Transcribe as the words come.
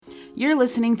You're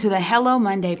listening to the Hello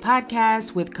Monday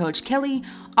podcast with Coach Kelly,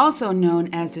 also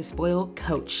known as the Spoiled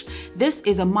Coach. This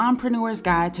is a mompreneur's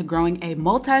guide to growing a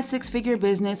multi-six-figure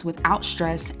business without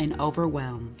stress and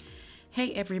overwhelm.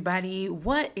 Hey everybody,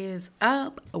 what is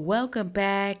up? Welcome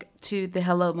back to the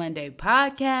Hello Monday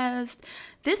podcast.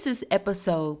 This is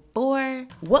episode 4.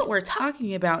 What we're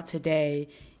talking about today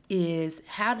is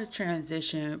how to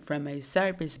transition from a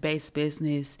service-based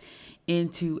business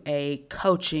into a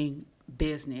coaching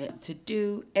business. To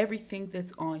do everything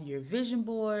that's on your vision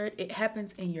board, it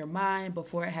happens in your mind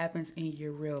before it happens in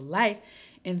your real life.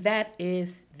 And that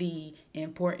is the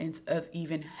importance of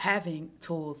even having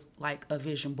tools like a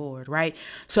vision board, right?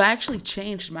 So I actually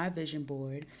changed my vision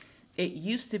board. It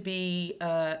used to be,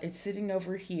 it's sitting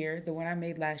over here. The one I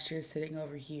made last year is sitting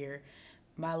over here.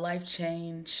 My life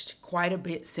changed quite a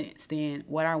bit since then.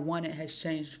 What I wanted has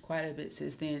changed quite a bit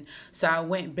since then. So I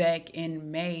went back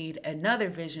and made another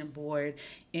vision board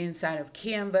inside of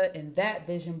Canva. And that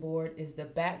vision board is the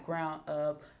background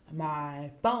of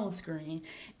my phone screen.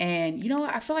 And you know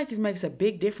what? I feel like this makes a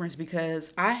big difference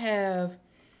because I have,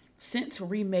 since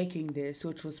remaking this,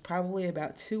 which was probably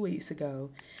about 2 weeks ago,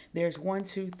 there's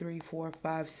 7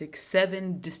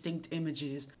 distinct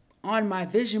images on my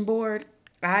vision board.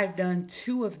 I've done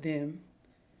 2 of them.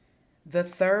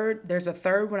 There's a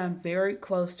third one I'm very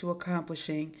close to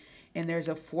accomplishing, and there's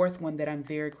a fourth one that I'm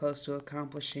very close to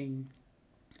accomplishing.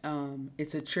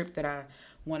 It's a trip that I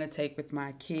want to take with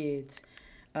my kids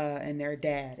and their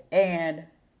dad, and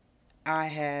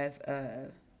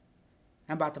I'm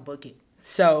about to book it.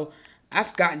 So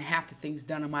I've gotten half the things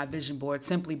done on my vision board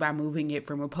simply by moving it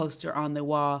from a poster on the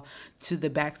wall to the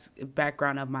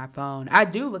background of my phone. I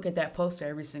do look at that poster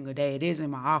every single day. It is in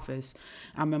my office.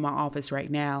 I'm in my office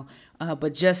right now.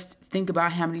 But just think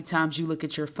about how many times you look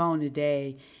at your phone a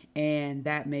day, and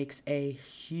that makes a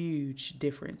huge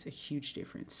difference,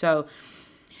 So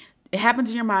it happens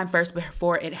in your mind first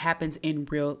before it happens in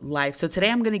real life. So today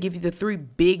I'm going to give you the 3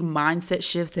 big mindset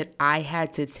shifts that I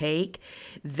had to take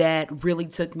that really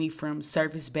took me from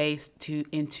service-based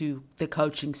into the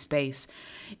coaching space.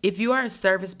 If you are a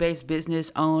service-based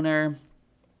business owner,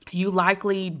 you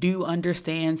likely do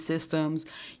understand systems.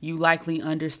 You likely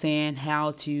understand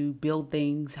how to build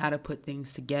things, how to put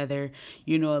things together.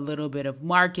 You know a little bit of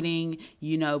marketing.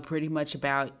 You know pretty much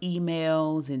about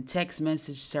emails and text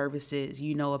message services.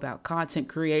 You know about content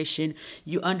creation.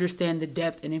 You understand the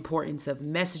depth and importance of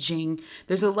messaging.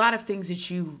 There's a lot of things that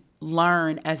you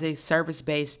learn as a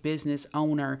service-based business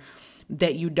owner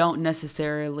that you don't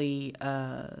necessarily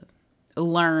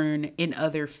learn in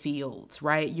other fields,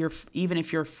 right? Even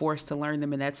if you're forced to learn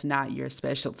them and that's not your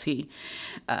specialty.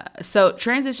 So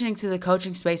transitioning to the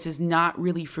coaching space is not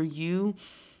really for you.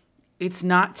 It's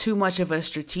not too much of a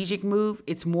strategic move.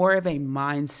 It's more of a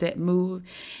mindset move.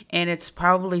 And it's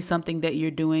probably something that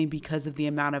you're doing because of the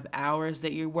amount of hours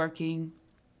that you're working.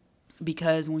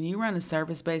 Because when you run a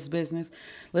service-based business,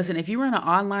 listen, if you run an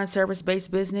online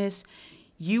service-based business,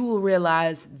 you will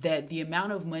realize that the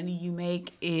amount of money you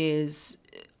make is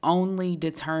only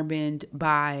determined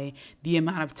by the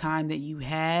amount of time that you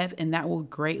have, and that will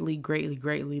greatly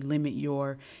limit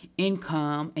your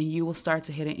income, and you will start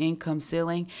to hit an income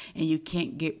ceiling, and you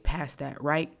can't get past that,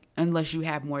 right? Unless you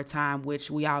have more time,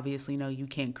 which we obviously know you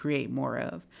can't create more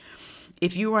of.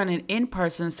 If you run an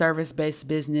in-person service-based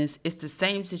business, it's the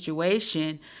same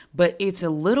situation, but it's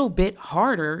a little bit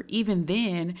harder even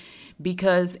then,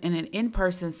 because in an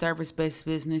in-person service-based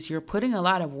business, you're putting a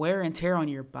lot of wear and tear on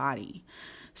your body.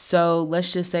 So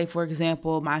let's just say, for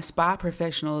example, my spa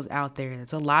professionals out there,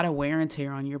 it's a lot of wear and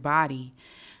tear on your body.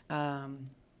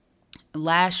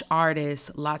 Lash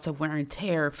artists, lots of wear and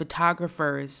tear.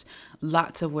 Photographers,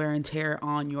 lots of wear and tear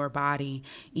on your body.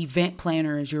 Event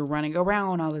planners, you're running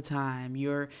around all the time.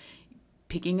 You're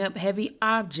picking up heavy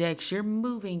objects. You're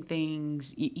moving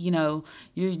things. You're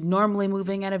normally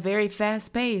moving at a very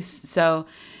fast pace. So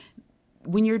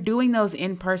when you're doing those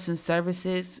in-person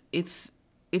services, it's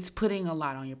putting a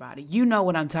lot on your body. You know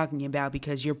what I'm talking about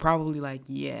because you're probably like,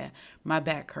 yeah, my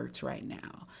back hurts right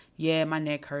now. Yeah, my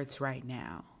neck hurts right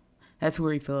now. That's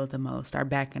where we feel it the most, our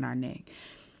back and our neck.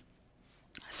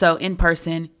 So in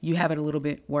person, you have it a little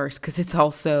bit worse because it's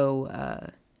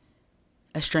also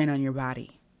a strain on your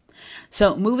body.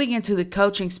 So moving into the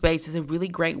coaching space is a really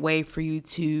great way for you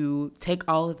to take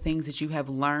all the things that you have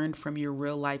learned from your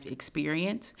real life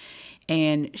experience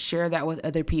and share that with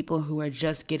other people who are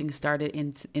just getting started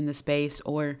in the space,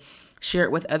 or share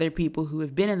it with other people who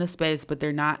have been in the space but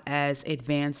they're not as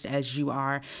advanced as you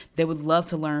are. They would love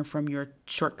to learn from your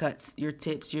shortcuts, your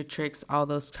tips, your tricks, all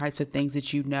those types of things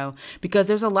that you know, because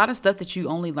there's a lot of stuff that you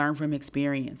only learn from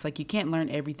experience. Like, you can't learn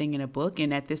everything in a book,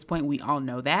 and at this point we all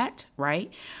know that,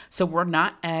 right? So we're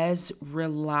not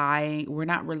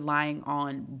relying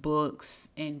on books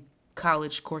and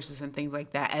college courses and things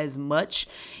like that as much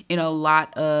in a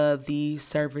lot of the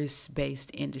service-based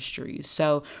industries.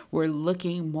 So we're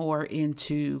looking more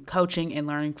into coaching and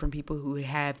learning from people who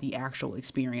have the actual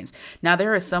experience. Now,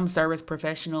 there are some service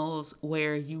professionals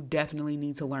where you definitely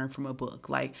need to learn from a book,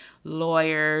 like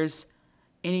lawyers,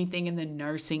 anything in the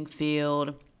nursing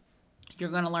field. You're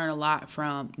going to learn a lot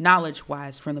from knowledge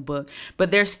wise from the book,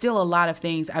 but there's still a lot of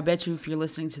things. I bet you if you're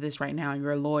listening to this right now,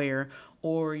 you're a lawyer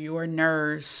or you're a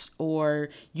nurse, or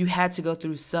you had to go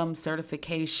through some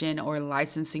certification or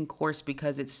licensing course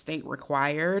because it's state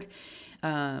required,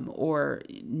 or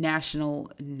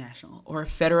national or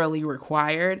federally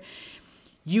required.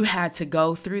 You had to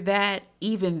go through that.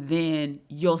 Even then,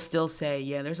 you'll still say,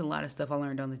 yeah, there's a lot of stuff I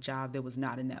learned on the job that was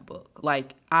not in that book.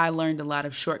 Like, I learned a lot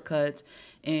of shortcuts,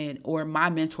 or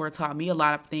my mentor taught me a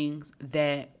lot of things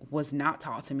that was not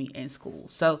taught to me in school.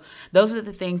 So those are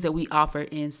the things that we offer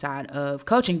inside of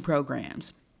coaching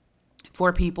programs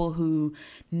for people who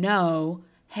know,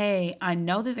 hey, I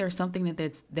know that there's something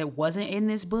that wasn't in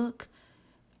this book.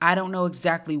 I don't know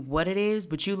exactly what it is,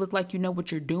 but you look like you know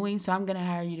what you're doing. So I'm going to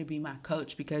hire you to be my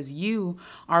coach because you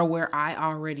are where I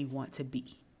already want to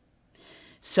be.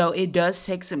 So it does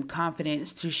take some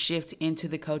confidence to shift into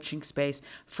the coaching space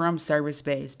from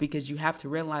service-based, because you have to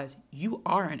realize you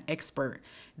are an expert.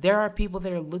 There are people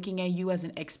that are looking at you as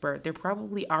an expert. They're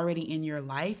probably already in your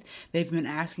life. They've been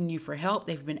asking you for help.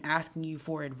 They've been asking you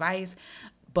for advice,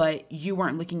 but you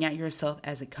weren't looking at yourself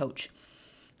as a coach.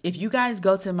 If you guys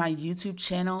go to my YouTube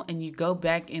channel and you go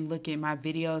back and look at my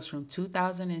videos from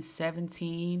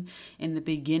 2017 and the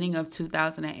beginning of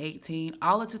 2018,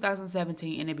 all of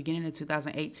 2017 and the beginning of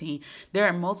 2018, there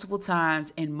are multiple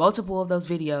times in multiple of those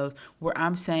videos where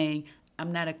I'm saying,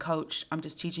 I'm not a coach. I'm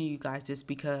just teaching you guys this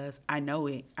because I know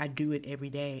it. I do it every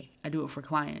day. I do it for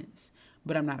clients,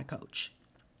 but I'm not a coach.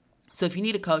 So if you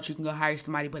need a coach, you can go hire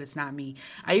somebody, but it's not me.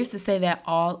 I used to say that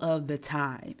all of the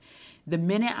time. The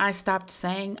minute I stopped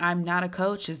saying I'm not a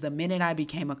coach is the minute I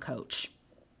became a coach.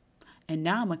 And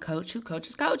now I'm a coach who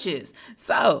coaches coaches.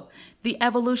 So the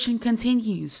evolution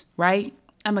continues, right?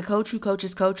 I'm a coach who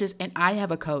coaches coaches, and I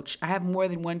have a coach. I have more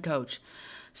than one coach.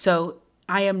 So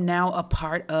I am now a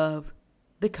part of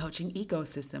the coaching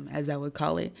ecosystem, as I would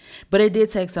call it. But it did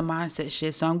take some mindset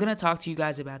shifts. So I'm going to talk to you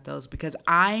guys about those, because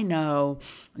I know,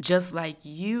 just like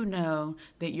you know,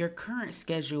 that your current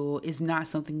schedule is not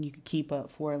something you could keep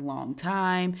up for a long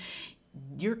time.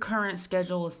 Your current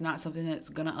schedule is not something that's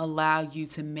going to allow you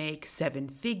to make seven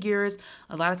figures.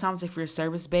 A lot of times, if you're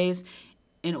service based,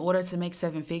 in order to make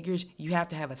seven figures, you have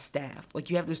to have a staff. Like,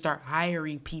 you have to start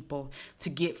hiring people to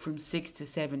get from 6 to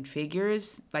 7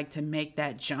 figures, like to make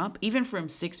that jump. Even from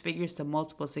 6 figures to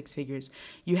multiple 6 figures,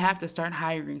 you have to start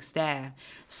hiring staff.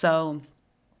 So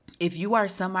if you are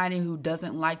somebody who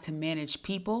doesn't like to manage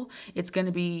people, it's going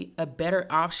to be a better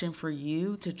option for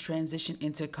you to transition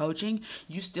into coaching.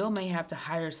 You still may have to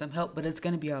hire some help, but it's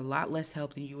going to be a lot less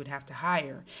help than you would have to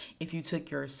hire if you took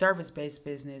your service-based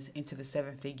business into the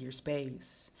 7-figure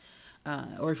space.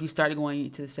 Or if you started going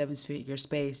into the 7-figure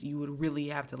space, you would really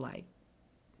have to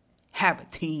have a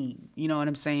team. You know what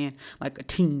I'm saying? Like a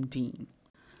team.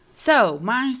 So,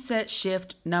 mindset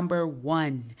shift number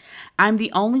 1. I'm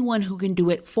the only one who can do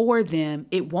it for them.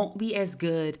 It won't be as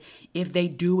good if they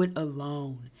do it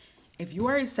alone. If you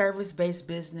are a service-based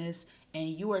business and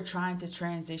you are trying to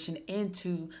transition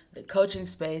into the coaching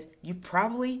space, you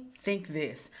probably think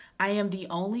this: I am the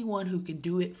only one who can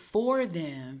do it for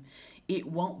them. It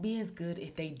won't be as good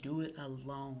if they do it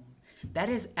alone. That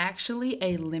is actually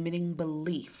a limiting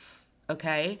belief,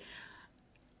 okay?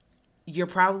 You're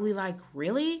probably like,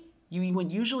 really?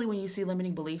 Usually when you see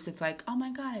limiting beliefs, it's like, oh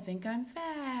my God, I think I'm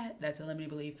fat. That's a limiting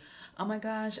belief. Oh my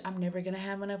gosh, I'm never gonna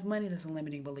have enough money. That's a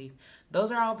limiting belief.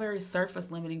 Those are all very surface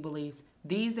limiting beliefs.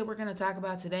 These that we're gonna talk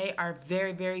about today are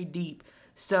very, very deep.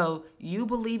 So you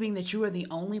believing that you are the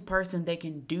only person that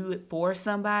can do it for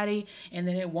somebody, and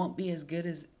that it won't be as good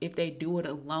as if they do it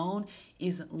alone,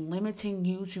 is limiting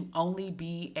you to only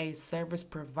be a service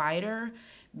provider,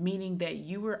 meaning that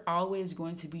you are always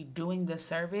going to be doing the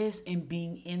service and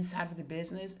being inside of the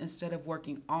business instead of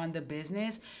working on the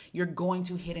business. You're going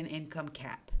to hit an income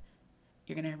cap.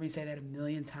 You're going to hear me say that a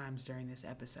million times during this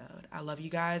episode. I love you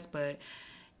guys, but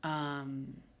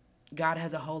God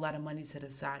has a whole lot of money to the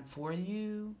side for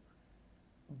you.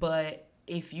 But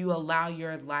if you allow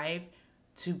your life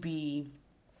to be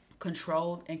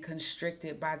controlled and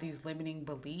constricted by these limiting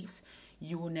beliefs,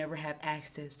 you will never have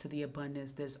access to the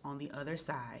abundance that's on the other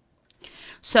side.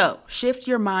 So shift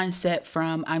your mindset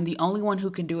from I'm the only one who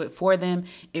can do it for them.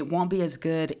 It won't be as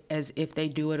good as if they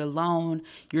do it alone.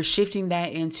 You're shifting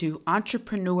that into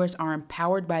entrepreneurs are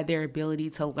empowered by their ability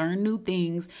to learn new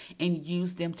things and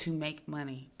use them to make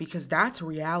money, because that's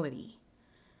reality.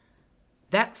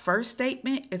 That first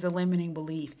statement is a limiting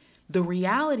belief. The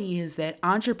reality is that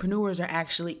entrepreneurs are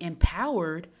actually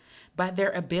empowered by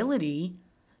their ability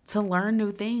to learn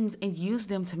new things and use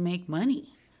them to make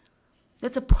money.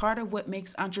 That's a part of what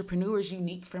makes entrepreneurs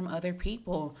unique from other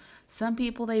people. Some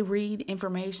people, they read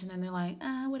information and they're like,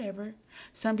 whatever.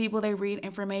 Some people, they read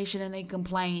information and they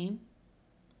complain.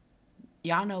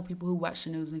 Y'all know people who watch the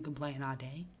news and complain all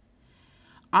day.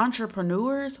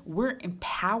 Entrepreneurs, we're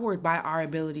empowered by our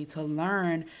ability to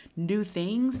learn new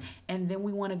things, and then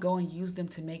we want to go and use them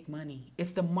to make money.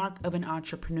 It's the mark of an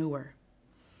entrepreneur.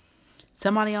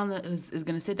 Somebody is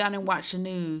going to sit down and watch the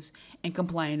news and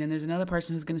complain, and there's another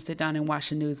person who's going to sit down and watch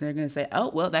the news, and they're going to say, oh,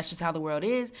 well, that's just how the world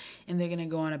is, and they're going to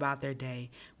go on about their day.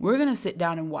 We're going to sit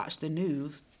down and watch the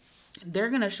news. They're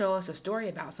going to show us a story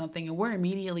about something, and we're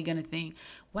immediately going to think,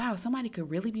 wow, somebody could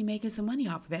really be making some money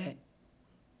off of that.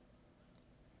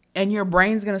 And your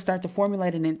brain's going to start to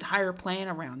formulate an entire plan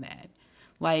around that.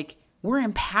 Like, we're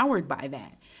empowered by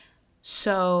that.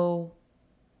 So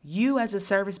you as a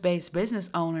service-based business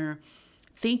owner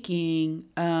thinking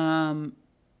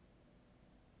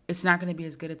it's not going to be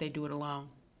as good if they do it alone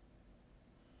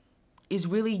is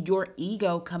really your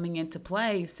ego coming into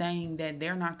play, saying that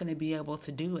they're not going to be able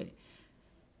to do it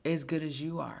as good as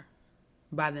you are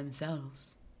by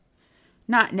themselves.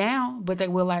 Not now, but they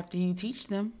will after you teach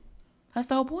them. That's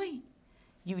the whole point.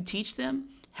 You teach them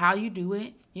how you do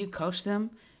it. You coach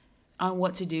them on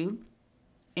what to do.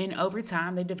 And over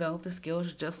time, they develop the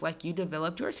skills just like you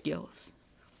developed your skills.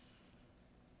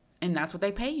 And that's what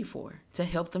they pay you for, to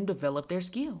help them develop their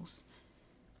skills.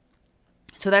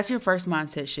 So that's your first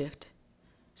mindset shift.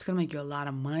 It's going to make you a lot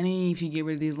of money if you get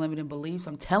rid of these limiting beliefs.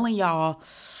 I'm telling y'all.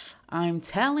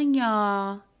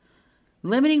 Limiting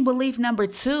belief number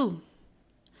 2.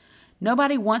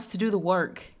 Nobody wants to do the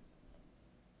work.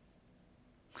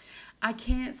 I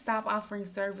can't stop offering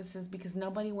services because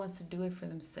nobody wants to do it for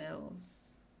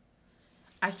themselves.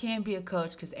 I can't be a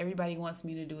coach because everybody wants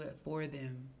me to do it for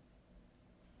them.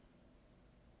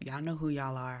 Y'all know who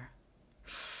y'all are.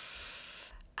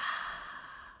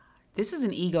 This is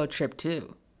an ego trip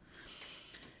too.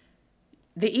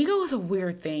 The ego is a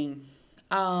weird thing.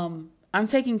 I'm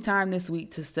taking time this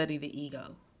week to study the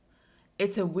ego.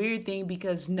 It's a weird thing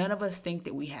because none of us think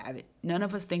that we have it. None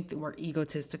of us think that we're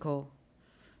egotistical.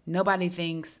 Nobody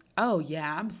thinks, oh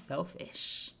yeah, I'm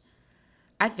selfish.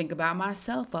 I think about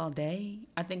myself all day.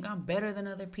 I think I'm better than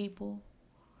other people.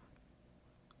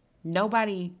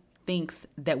 Nobody thinks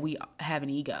that we have an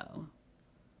ego,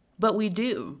 but we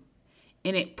do.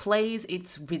 And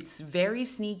it's very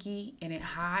sneaky, and it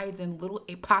hides in little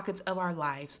pockets of our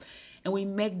lives. And we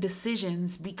make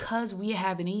decisions because we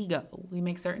have an ego. We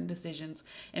make certain decisions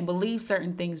and believe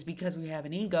certain things because we have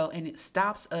an ego, and it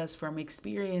stops us from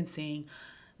experiencing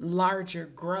larger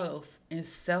growth and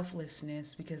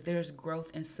selflessness, because there's growth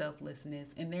in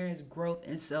selflessness and there is growth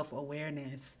in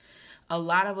self-awareness. A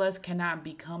lot of us cannot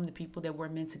become the people that we're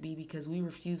meant to be because we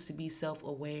refuse to be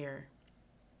self-aware.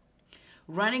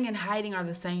 Running and hiding are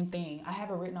the same thing. I have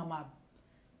it written on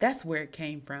that's where it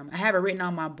came from. I have it written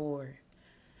on my board.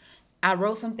 I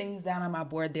wrote some things down on my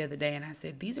board the other day, and I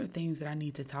said, these are things that I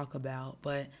need to talk about,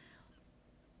 but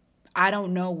I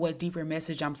don't know what deeper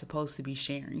message I'm supposed to be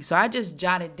sharing. So I just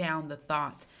jotted down the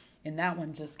thoughts, and that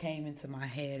one just came into my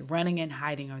head. Running and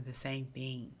hiding are the same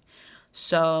thing.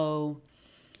 So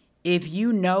if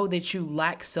you know that you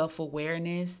lack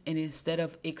self-awareness, and instead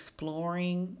of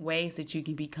exploring ways that you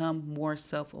can become more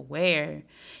self-aware,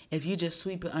 if you just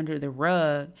sweep it under the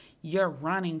rug, you're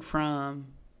running from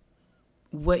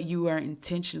what you are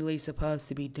intentionally supposed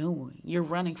to be doing. You're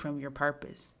running from your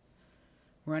purpose.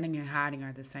 Running and hiding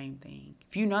are the same thing.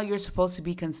 If you know you're supposed to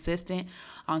be consistent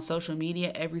on social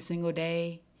media every single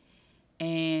day,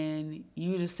 and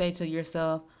you just say to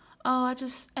yourself, oh,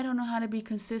 I don't know how to be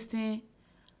consistent.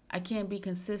 I can't be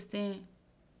consistent.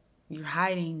 You're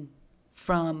hiding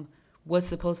from what's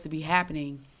supposed to be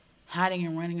happening. Hiding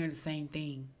and running are the same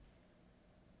thing.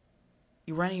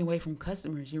 You're running away from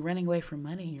customers. You're running away from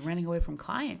money. You're running away from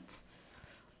clients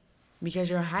because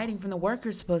you're hiding from the work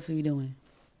you're supposed to be doing.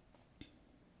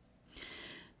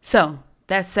 So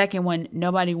that second one,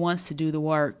 nobody wants to do the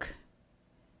work.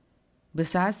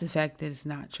 Besides the fact that it's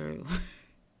not true.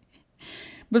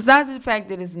 Besides the fact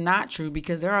that it's not true,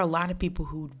 because there are a lot of people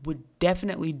who would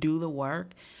definitely do the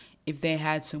work if they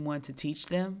had someone to teach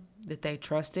them that they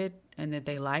trusted and that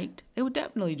they liked. They would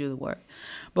definitely do the work.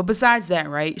 But besides that,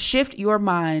 right? Shift your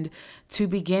mind to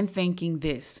begin thinking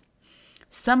this.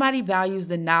 Somebody values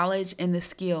the knowledge and the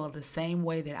skill the same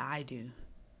way that I do.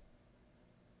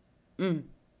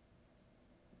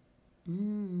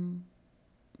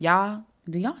 Y'all,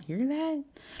 do y'all hear that?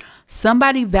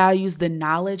 Somebody values the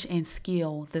knowledge and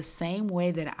skill the same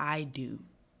way that I do.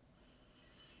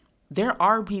 There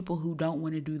are people who don't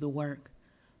want to do the work.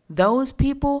 Those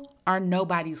people are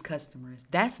nobody's customers.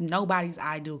 That's nobody's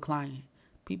ideal client.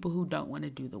 People who don't want to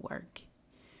do the work.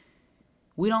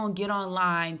 We don't get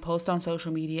online, post on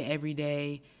social media every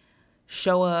day,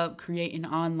 show up, create an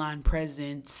online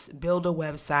presence, build a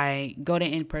website, go to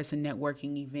in-person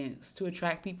networking events to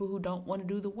attract people who don't want to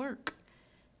do the work.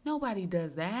 Nobody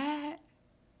does that.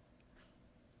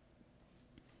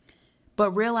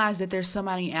 But realize that there's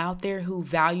somebody out there who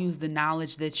values the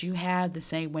knowledge that you have the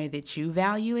same way that you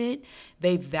value it.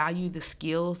 They value the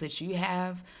skills that you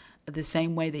have the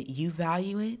same way that you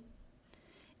value it.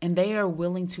 And they are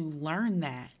willing to learn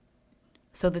that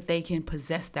so that they can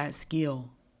possess that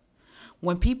skill.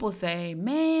 When people say,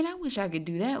 man, I wish I could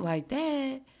do that like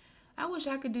that. I wish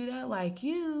I could do that like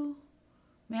you.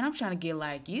 Man, I'm trying to get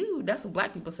like you. That's what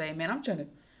black people say, man.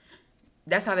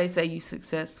 That's how they say you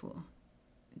successful.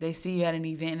 They see you at an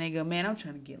event and they go, man, I'm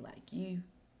trying to get like you.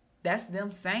 That's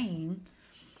them saying,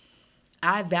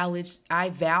 I value I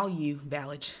value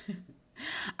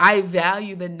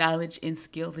the knowledge and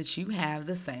skill that you have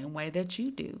the same way that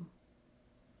you do.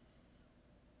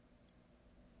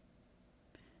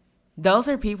 Those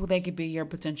are people that could be your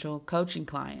potential coaching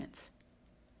clients.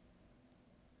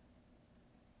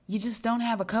 You just don't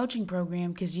have a coaching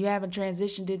program because you haven't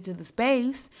transitioned into the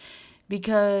space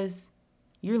because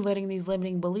you're letting these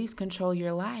limiting beliefs control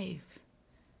your life.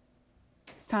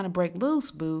 It's time to break loose,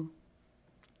 boo.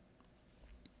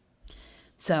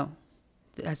 So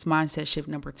that's mindset shift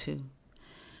number 2.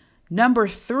 Number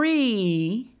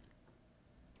 3,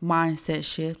 mindset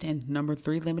shift, and number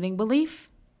 3, limiting belief.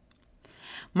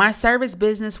 My service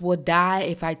business will die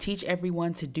if I teach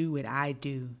everyone to do what I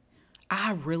do.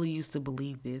 I really used to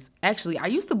believe this. Actually, I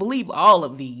used to believe all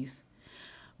of these.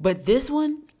 But this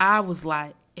one, I was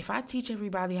like, if I teach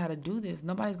everybody how to do this,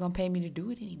 nobody's going to pay me to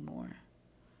do it anymore.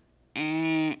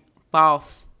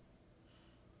 False.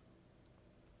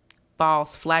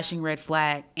 False. Flashing red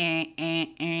flag.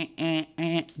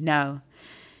 No.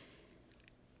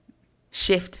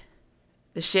 Shift.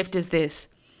 The shift is this.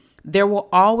 There will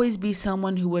always be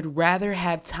someone who would rather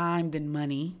have time than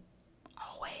money.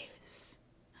 Always.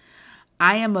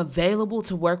 I am available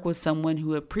to work with someone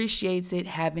who appreciates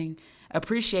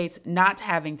not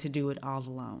having to do it all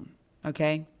alone.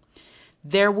 Okay?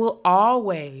 There will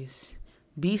always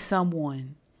be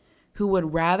someone who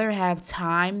would rather have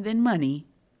time than money.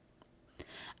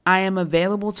 I am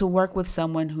available to work with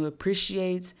someone who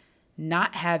appreciates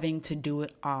not having to do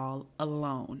it all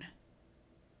alone.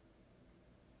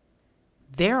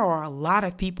 There are a lot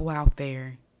of people out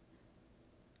there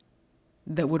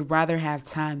that would rather have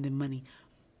time than money.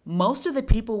 Most of the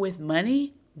people with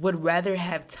money would rather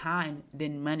have time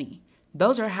than money.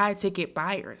 Those are high ticket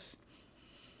buyers.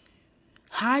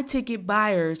 High ticket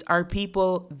buyers are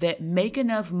people that make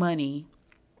enough money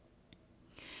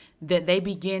that they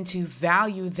begin to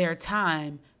value their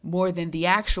time more than the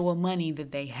actual money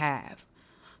that they have.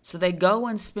 So they go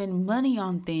and spend money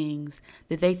on things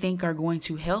that they think are going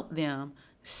to help them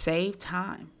save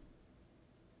time.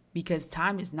 Because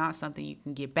time is not something you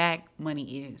can get back,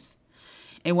 money is.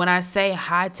 And when I say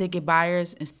high ticket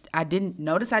buyers, I did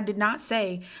not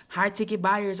say high ticket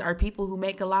buyers are people who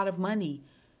make a lot of money.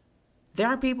 There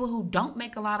are people who don't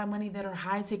make a lot of money that are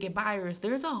high ticket buyers.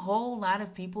 There's a whole lot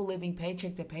of people living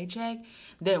paycheck to paycheck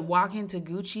that walk into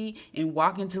Gucci and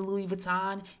walk into Louis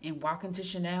Vuitton and walk into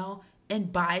Chanel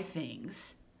and buy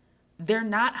things. They're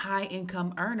not high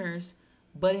income earners,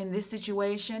 but in this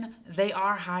situation, they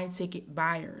are high ticket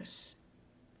buyers.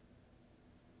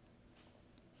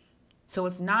 So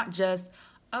it's not just,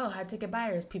 high ticket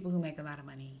buyers, people who make a lot of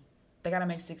money. They got to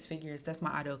make 6 figures. That's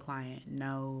my ideal client.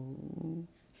 No.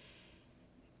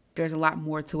 There's a lot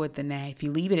more to it than that. If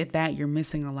you leave it at that, you're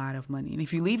missing a lot of money. And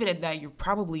if you leave it at that, you're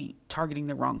probably targeting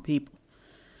the wrong people.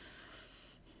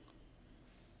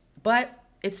 But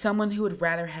it's someone who would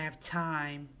rather have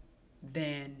time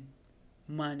than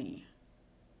money.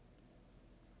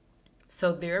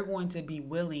 So they're going to be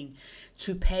willing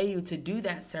to pay you to do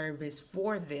that service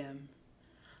for them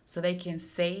so they can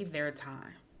save their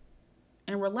time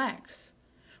and relax.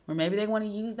 Or maybe they want to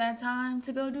use that time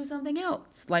to go do something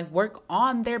else, like work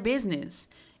on their business.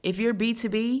 If you're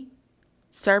B2B,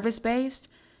 service based,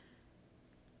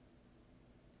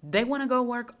 they want to go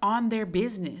work on their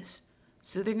business.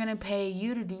 So they're going to pay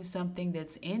you to do something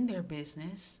that's in their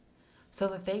business so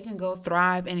that they can go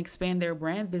thrive and expand their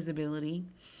brand visibility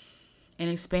and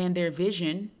expand their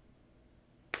vision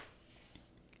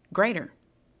greater.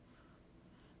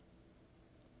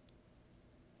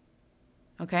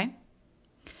 Okay?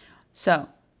 So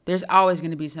there's always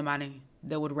going to be somebody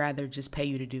that would rather just pay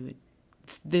you to do it.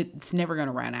 It's never going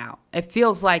to run out. It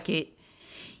feels like it.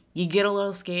 You get a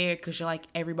little scared because you're like,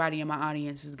 everybody in my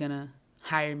audience is going to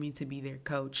hire me to be their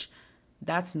coach.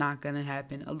 That's not going to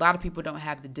happen. A lot of people don't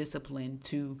have the discipline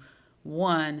to,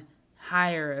 one,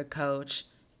 hire a coach,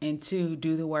 and two,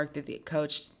 do the work that the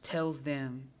coach tells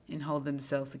them and hold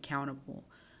themselves accountable.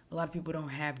 A lot of people don't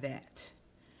have that.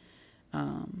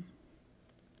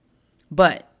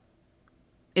 But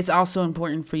it's also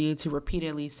important for you to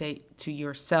repeatedly say to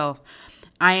yourself,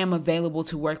 I am available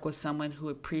to work with someone who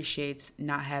appreciates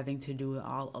not having to do it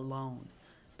all alone.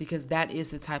 Because that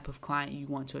is the type of client you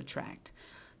want to attract.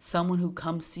 Someone who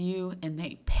comes to you and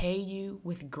they pay you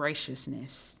with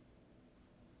graciousness.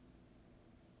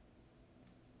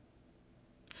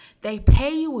 They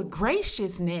pay you with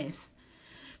graciousness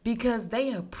because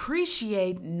they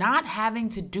appreciate not having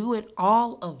to do it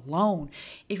all alone.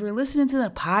 If you're listening to the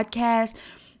podcast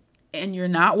and you're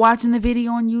not watching the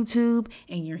video on YouTube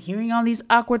and you're hearing all these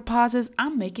awkward pauses,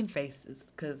 I'm making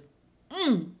faces because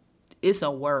it's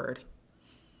a word.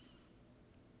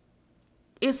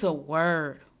 It's a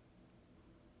word.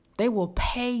 They will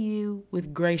pay you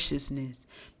with graciousness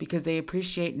because they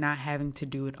appreciate not having to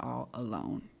do it all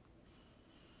alone.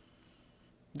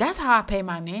 That's how I pay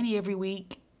my nanny every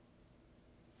week.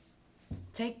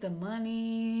 Take the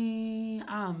money.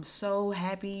 I'm so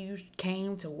happy you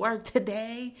came to work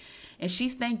today. And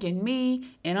she's thanking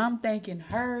me and I'm thanking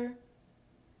her.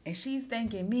 And she's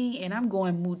thanking me and I'm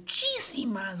going,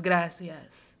 muchísimas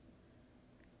gracias.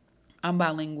 I'm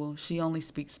bilingual. She only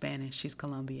speaks Spanish. She's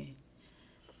Colombian.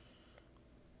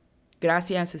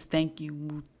 Gracias is thank you.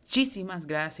 Muchísimas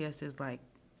gracias is like,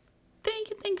 thank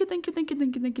you, thank you, thank you, thank you,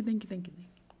 thank you, thank you, thank you, thank you.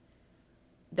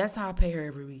 That's how I pay her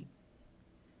every week.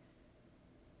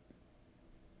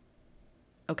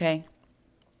 Okay?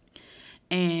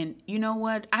 And you know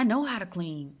what? I know how to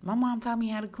clean. My mom taught me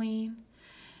how to clean.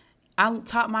 I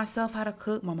taught myself how to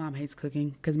cook. My mom hates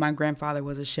cooking because my grandfather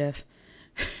was a chef.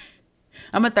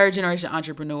 I'm a third generation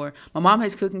entrepreneur. My mom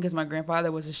hates cooking because my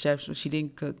grandfather was a chef, so she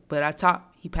didn't cook. But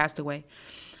he passed away.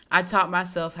 I taught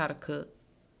myself how to cook.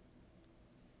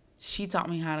 She taught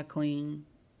me how to clean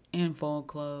and fold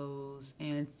clothes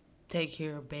and take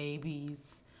care of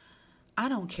babies. I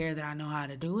don't care that I know how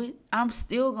to do it. I'm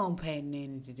still going to pay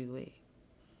nanny to do it.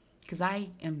 Because I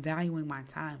am valuing my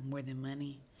time more than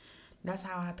money. That's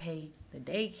how I pay the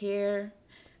daycare.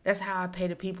 That's how I pay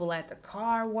the people at the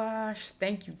car wash.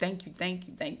 Thank you, thank you, thank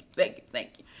you, thank you, thank you,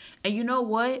 thank you. And you know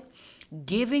what?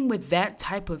 Giving with that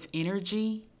type of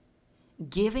energy,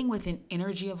 giving with an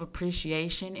energy of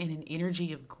appreciation and an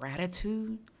energy of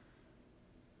gratitude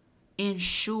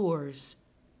ensures,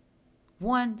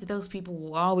 one, that those people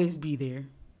will always be there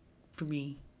for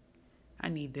me. I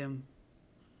need them.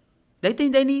 They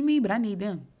think they need me, but I need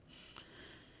them.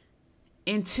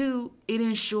 And two, it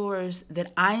ensures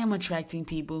that I am attracting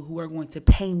people who are going to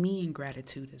pay me in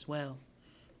gratitude as well.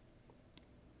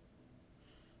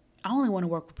 I only want to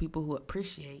work with people who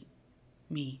appreciate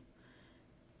me.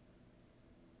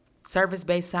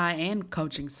 Service-based side and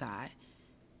coaching side.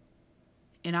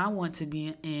 And I want to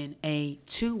be in a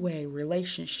two-way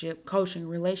relationship, coaching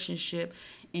relationship,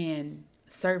 and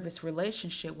service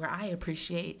relationship where I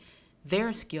appreciate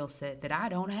their skill set that I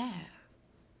don't have.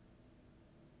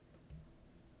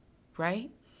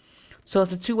 Right? So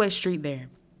it's a two-way street there.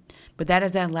 But that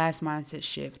is that last mindset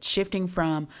shift. Shifting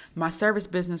from my service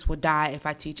business will die if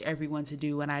I teach everyone to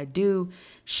do what I do.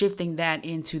 Shifting that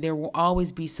into there will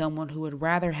always be someone who would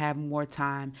rather have more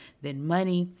time than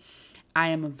money. I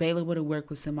am available to work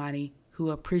with somebody who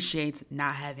appreciates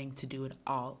not having to do it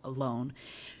all alone.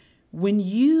 When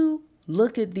you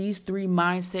look at these three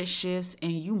mindset shifts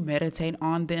and you meditate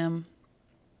on them,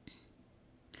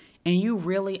 and you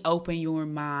really open your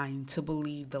mind to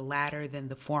believe the latter than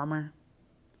the former,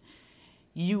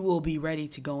 you will be ready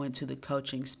to go into the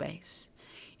coaching space.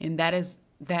 And that is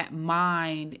that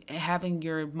mind, having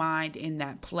your mind in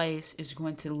that place is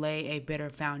going to lay a better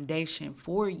foundation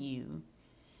for you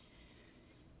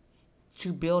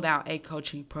to build out a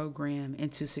coaching program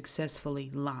and to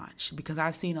successfully launch. Because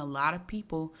I've seen a lot of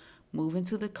people move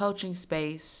into the coaching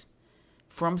space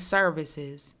from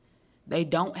services They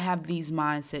don't have these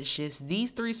mindset shifts,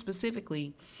 these three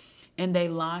specifically, and they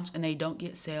launch and they don't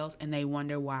get sales and they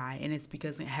wonder why. And it's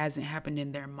because it hasn't happened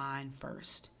in their mind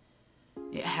first.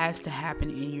 It has to happen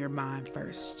in your mind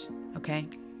first. Okay?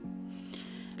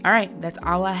 All right, that's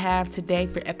all I have today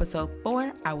for episode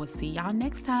 4. I will see y'all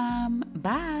next time.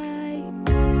 Bye.